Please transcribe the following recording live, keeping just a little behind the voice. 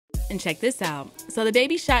And check this out. So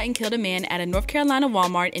DaBaby shot and killed a man at a North Carolina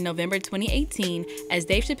Walmart in November 2018, as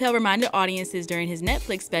Dave Chappelle reminded audiences during his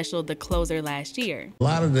Netflix special, The Closer, last year. A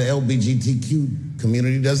lot of the LGBTQ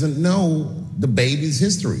community doesn't know DaBaby's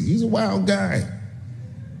history. He's a wild guy.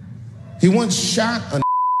 He once shot a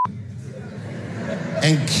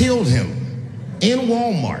and killed him in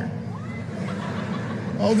Walmart.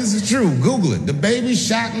 Oh, this is true. Google it. DaBaby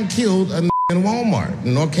shot and killed a in Walmart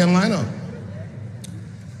in North Carolina.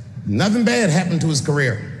 Nothing bad happened to his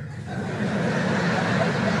career.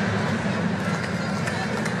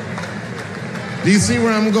 Do you see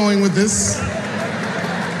where I'm going with this?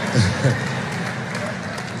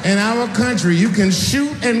 In our country, you can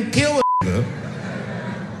shoot and kill a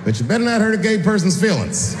but you better not hurt a gay person's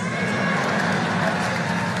feelings.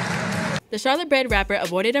 The Charlotte-bred rapper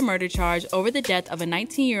avoided a murder charge over the death of a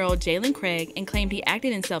 19-year-old Jalen Craig and claimed he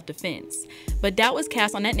acted in self-defense. But doubt was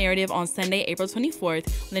cast on that narrative on Sunday, April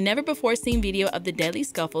 24th, when a never-before-seen video of the deadly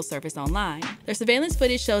scuffle surfaced online. Their surveillance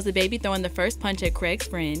footage shows DaBaby throwing the first punch at Craig's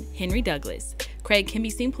friend, Henry Douglas. Craig can be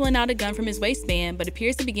seen pulling out a gun from his waistband, but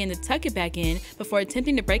appears to begin to tuck it back in before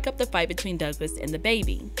attempting to break up the fight between Douglas and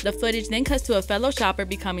DaBaby. The footage then cuts to a fellow shopper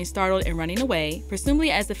becoming startled and running away, presumably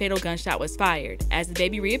as the fatal gunshot was fired, as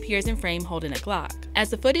DaBaby reappears in frame holding a Glock. As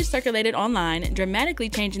the footage circulated online, dramatically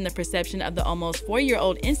changing the perception of the almost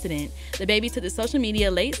 4-year-old incident, DaBaby took to social media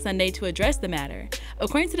late Sunday to address the matter.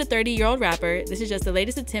 According to the 30-year-old rapper, this is just the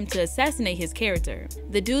latest attempt to assassinate his character.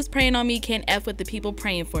 "The dudes praying on me can't F with the people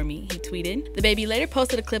praying for me," he tweeted. DaBaby later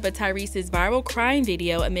posted a clip of Tyrese's viral crying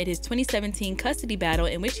video amid his 2017 custody battle,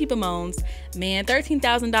 in which he bemoans, "Man,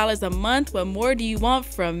 $13,000 a month, what more do you want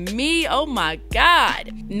from me? Oh my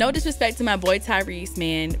God." No disrespect to my boy Tyrese,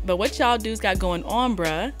 man, but what y'all dudes got going on,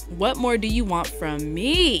 bruh? What more do you want from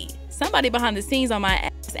me? Somebody behind the scenes on my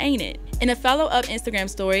ass, ain't it? In a follow-up Instagram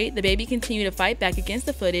story, DaBaby continued to fight back against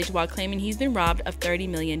the footage while claiming he's been robbed of $30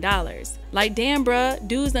 million. Like, damn bruh,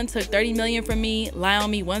 dudes done took $30 million from me, lie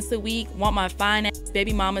on me once a week, want my fine ass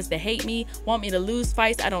baby mamas to hate me, want me to lose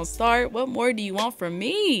fights I don't start. What more do you want from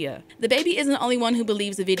me? DaBaby isn't the only one who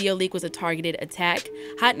believes the video leak was a targeted attack.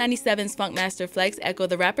 Hot 97's Funkmaster Flex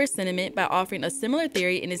echoed the rapper's sentiment by offering a similar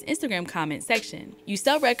theory in his Instagram comment section. "You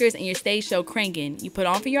sell records and your stage show cranking. You put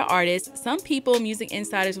on for your artists. Some people, music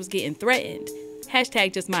insiders, was getting threatened.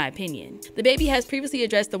 Hashtag just my opinion." DaBaby has previously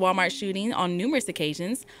addressed the Walmart shooting on numerous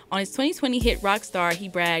occasions. On his 2020 hit Rockstar, he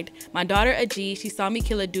bragged, "My daughter a G, she saw me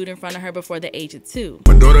kill a dude in front of her before the age of 2.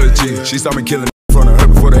 My daughter a G, she saw me killing in front of her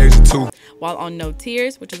before the age of 2. While on No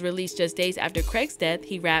Tears, which was released just days after Craig's death,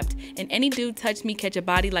 he rapped, "And any dude touch me, catch a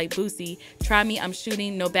body like Boosie. Try me, I'm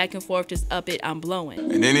shooting, no back and forth, just up it, I'm blowing."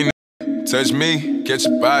 And any touch me, catch a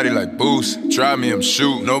body like Boosie. Try me, I'm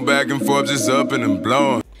shooting, no back and forth, just up and I'm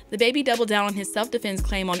blowing. DaBaby doubled down on his self-defense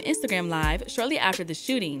claim on Instagram Live shortly after the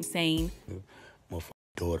shooting, saying, "My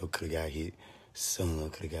daughter could have got hit, son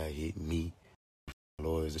could have got hit, me.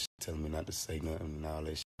 Lawyers are telling me not to say nothing and all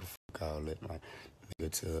that shit. Fuck all that, my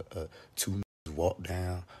nigga, till 2 niggas walk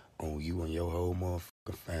down on you and your whole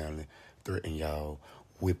motherfucking family, threaten y'all,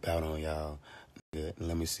 whip out on y'all, nigga, and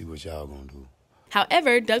let me see what y'all gonna do."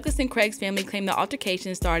 However, Douglas and Craig's family claimed the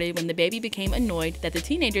altercation started when DaBaby became annoyed that the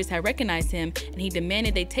teenagers had recognized him, and he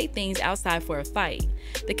demanded they take things outside for a fight.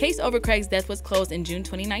 The case over Craig's death was closed in June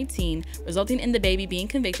 2019, resulting in DaBaby being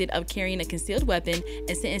convicted of carrying a concealed weapon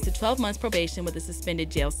and sentenced to 12 months probation with a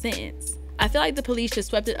suspended jail sentence. I feel like the police just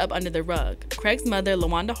swept it up under the rug. Craig's mother,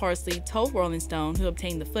 LaWanda Horsley, told Rolling Stone, who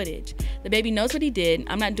obtained the footage, "DaBaby knows what he did.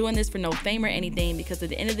 I'm not doing this for no fame or anything, because at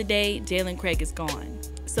the end of the day, Jalen Craig is gone."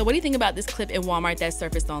 So what do you think about this clip in Walmart that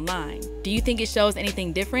surfaced online? Do you think it shows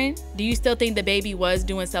anything different? Do you still think DaBaby was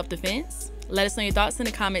doing self-defense? Let us know your thoughts in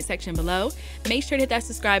the comment section below. Make sure to hit that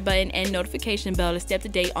subscribe button and notification bell to stay up to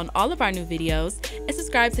date on all of our new videos, and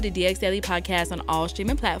subscribe to the DX Daily Podcast on all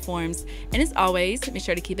streaming platforms. And as always, make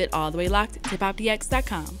sure to keep it all the way locked to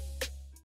HipHopDX.com.